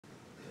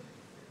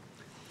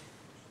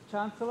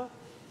Chancellor,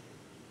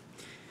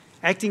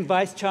 Acting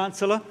Vice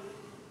Chancellor,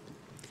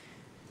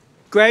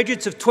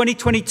 graduates of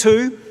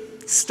 2022,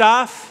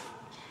 staff,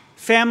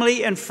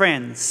 family and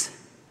friends,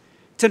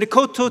 tēnā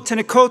koutou,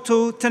 tēnā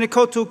koutou, tēnā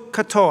koutou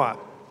katoa.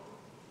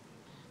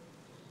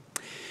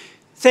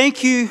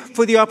 Thank you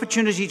for the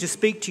opportunity to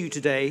speak to you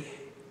today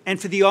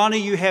and for the honour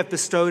you have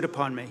bestowed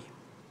upon me.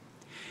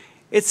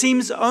 It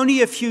seems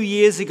only a few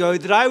years ago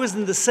that I was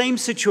in the same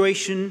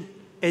situation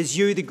as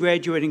you, the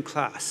graduating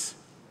class.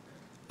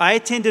 I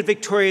attended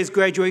Victoria's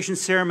graduation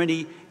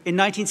ceremony in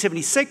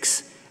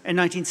 1976 and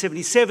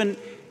 1977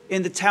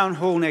 in the town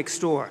hall next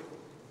door.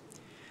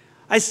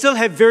 I still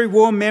have very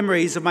warm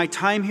memories of my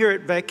time here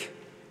at Vic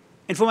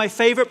and for my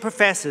favourite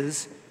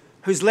professors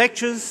whose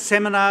lectures,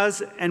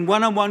 seminars and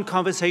one-on-one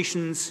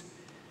conversations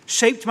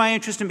shaped my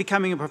interest in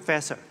becoming a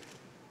professor.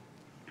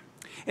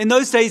 In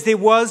those days, there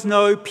was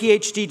no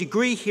PhD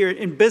degree here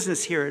in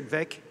business here at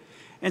Vic,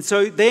 and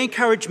so they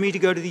encouraged me to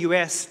go to the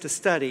US to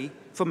study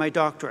for my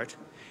doctorate,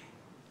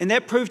 and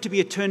that proved to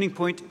be a turning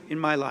point in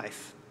my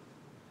life.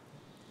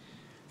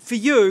 For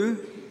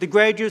you, the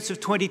graduates of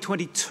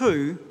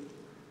 2022,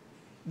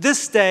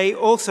 this day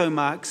also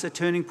marks a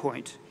turning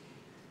point.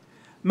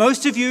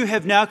 Most of you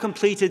have now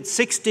completed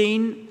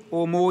 16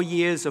 or more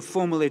years of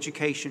formal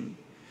education.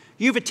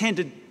 You've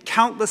attended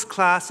countless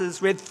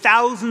classes, read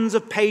thousands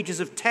of pages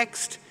of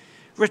text,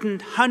 written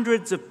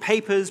hundreds of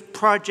papers,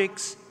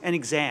 projects, and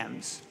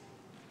exams.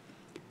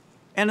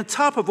 And on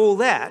top of all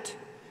that,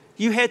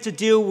 you had to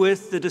deal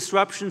with the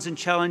disruptions and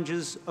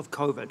challenges of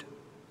COVID,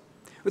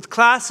 with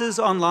classes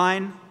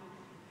online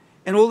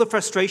and all the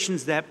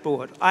frustrations that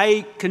brought.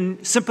 I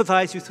can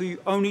sympathize with you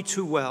only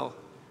too well.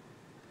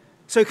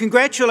 So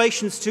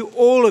congratulations to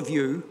all of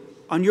you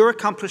on your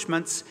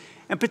accomplishments,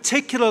 and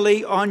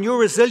particularly on your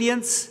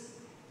resilience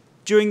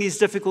during these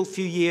difficult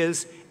few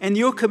years and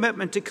your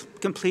commitment to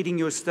completing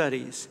your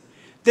studies.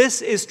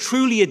 This is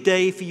truly a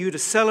day for you to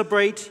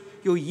celebrate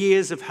your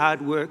years of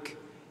hard work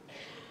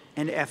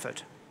and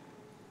effort.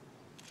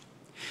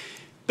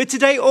 But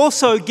today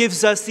also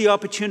gives us the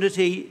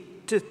opportunity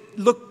to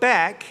look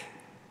back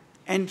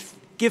and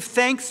give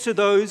thanks to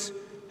those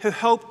who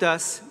helped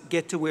us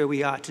get to where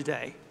we are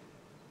today.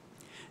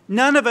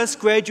 None of us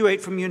graduate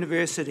from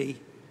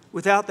university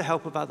without the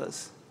help of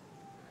others.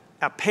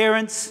 Our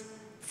parents,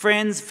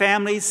 friends,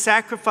 families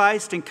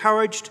sacrificed,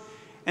 encouraged,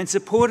 and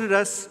supported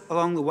us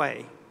along the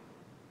way.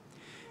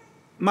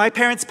 My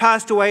parents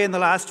passed away in the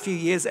last few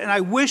years, and I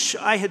wish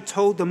I had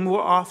told them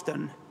more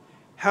often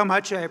how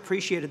much I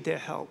appreciated their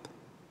help.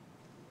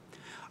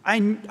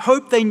 I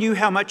hope they knew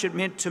how much it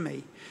meant to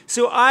me.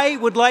 So I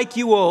would like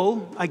you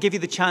all, I give you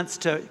the chance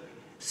to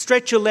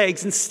stretch your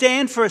legs and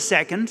stand for a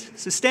second.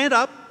 So stand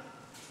up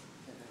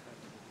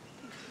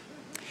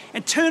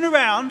and turn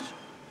around,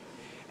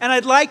 and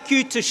I'd like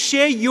you to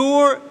share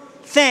your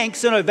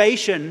thanks and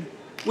ovation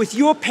with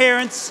your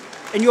parents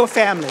and your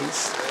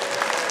families.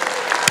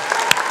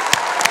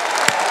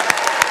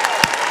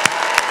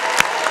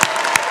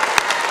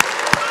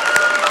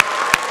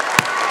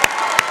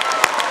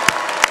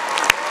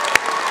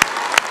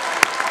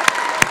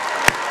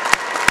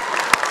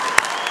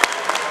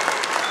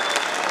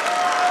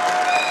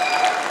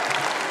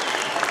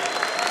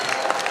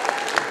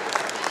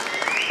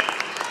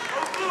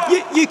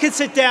 You can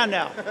sit down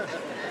now.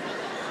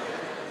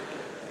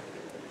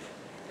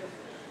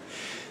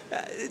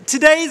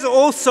 Today is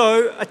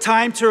also a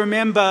time to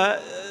remember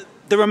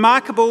the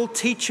remarkable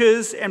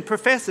teachers and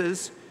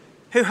professors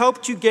who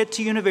helped you get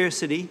to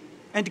university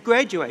and to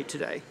graduate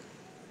today.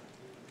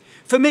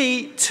 For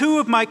me, two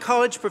of my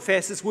college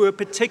professors were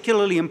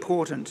particularly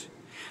important.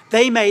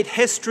 They made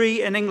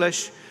history and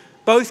English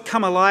both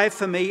come alive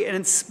for me and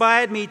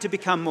inspired me to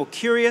become more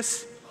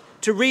curious,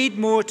 to read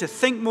more, to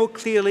think more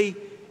clearly,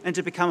 and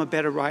to become a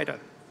better writer.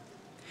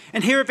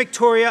 And here at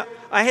Victoria,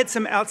 I had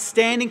some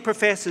outstanding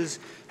professors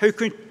who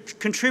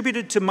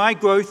contributed to my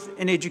growth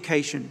in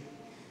education.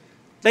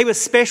 They were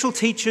special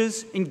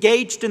teachers,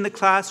 engaged in the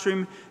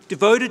classroom,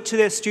 devoted to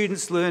their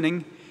students'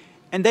 learning,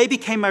 and they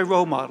became my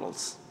role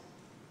models.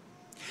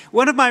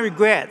 One of my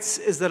regrets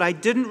is that I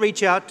didn't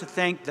reach out to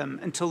thank them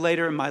until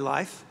later in my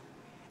life,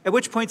 at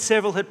which point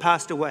several had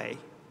passed away.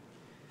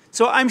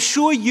 So I'm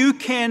sure you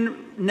can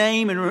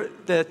name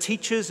the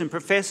teachers and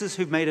professors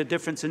who've made a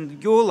difference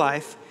in your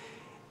life,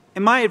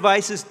 and my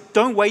advice is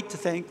don't wait to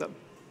thank them.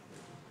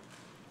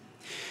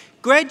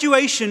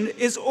 Graduation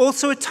is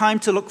also a time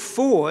to look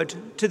forward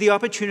to the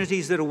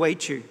opportunities that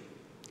await you.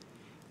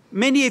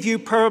 Many of you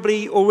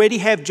probably already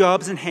have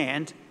jobs in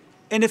hand,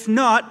 and if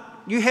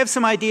not, you have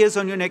some ideas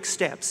on your next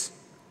steps.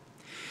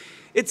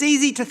 It's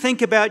easy to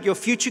think about your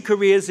future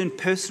careers in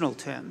personal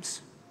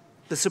terms,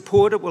 the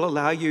support it will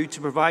allow you to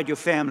provide your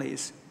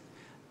families,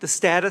 the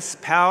status,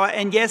 power,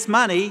 and yes,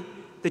 money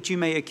that you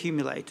may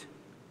accumulate.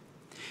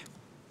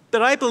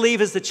 But I believe,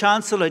 as the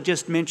Chancellor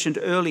just mentioned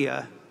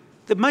earlier,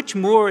 that much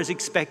more is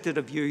expected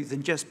of you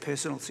than just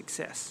personal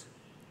success.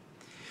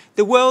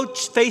 The world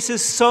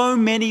faces so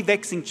many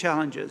vexing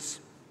challenges.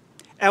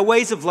 Our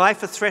ways of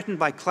life are threatened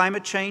by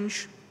climate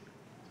change.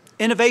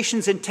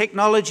 Innovations in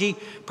technology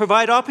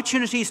provide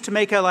opportunities to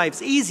make our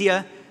lives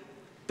easier,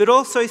 but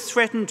also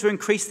threaten to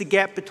increase the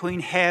gap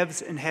between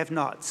haves and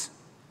have-nots,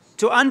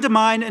 to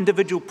undermine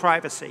individual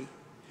privacy,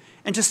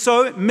 and to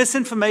sow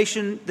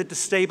misinformation that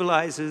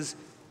destabilizes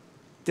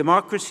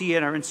democracy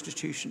and our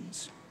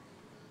institutions.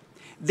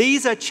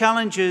 These are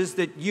challenges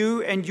that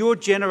you and your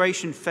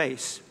generation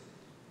face.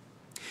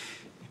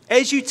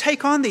 As you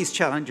take on these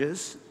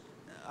challenges,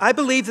 I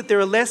believe that there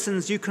are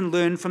lessons you can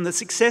learn from the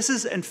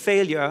successes and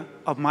failure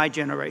of my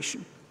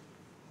generation.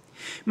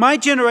 My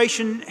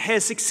generation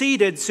has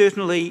succeeded,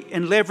 certainly,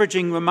 in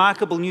leveraging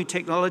remarkable new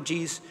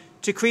technologies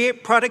to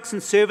create products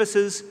and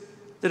services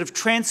that have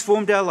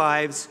transformed our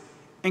lives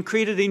and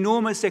created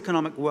enormous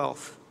economic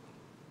wealth.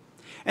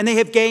 And they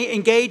have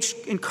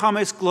engaged in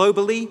commerce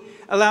globally,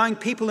 allowing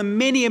people in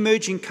many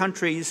emerging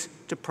countries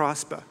to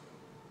prosper.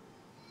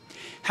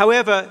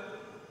 However,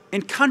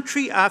 in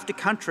country after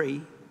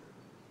country,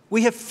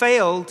 we have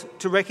failed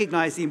to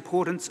recognize the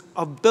importance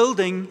of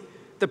building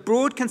the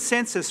broad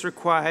consensus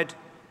required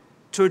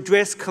to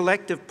address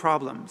collective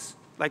problems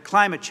like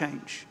climate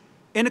change,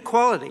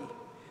 inequality,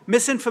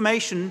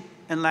 misinformation,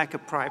 and lack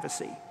of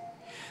privacy.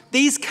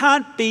 These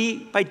can't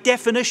be, by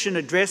definition,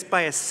 addressed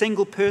by a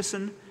single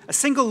person, a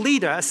single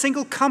leader, a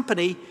single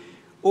company,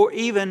 or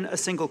even a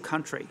single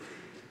country.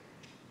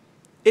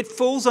 It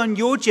falls on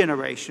your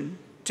generation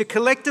to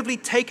collectively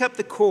take up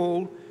the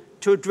call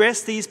to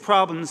address these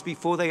problems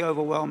before they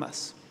overwhelm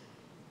us.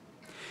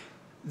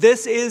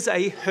 This is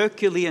a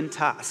Herculean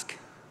task.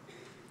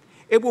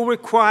 It will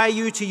require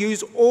you to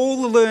use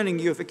all the learning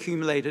you have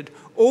accumulated,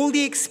 all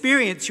the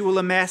experience you will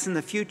amass in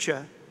the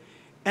future,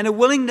 and a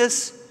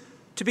willingness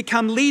to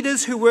become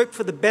leaders who work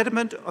for the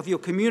betterment of your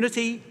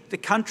community, the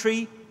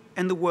country,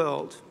 and the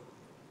world.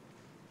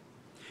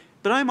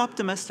 But I'm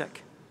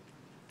optimistic.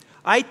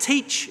 I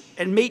teach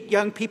and meet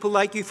young people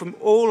like you from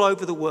all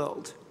over the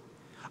world.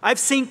 I've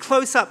seen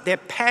close up their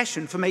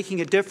passion for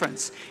making a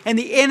difference and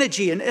the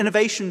energy and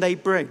innovation they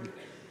bring.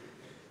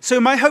 So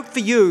my hope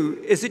for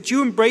you is that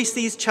you embrace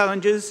these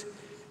challenges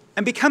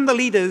and become the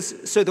leaders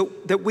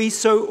that we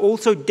so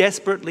also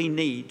desperately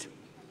need.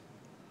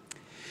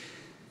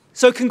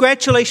 So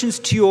congratulations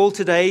to you all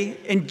today.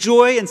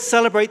 Enjoy and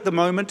celebrate the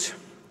moment,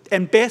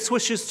 and best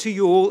wishes to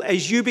you all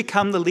as you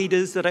become the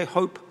leaders that I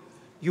hope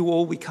you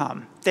all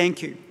become.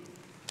 Thank you.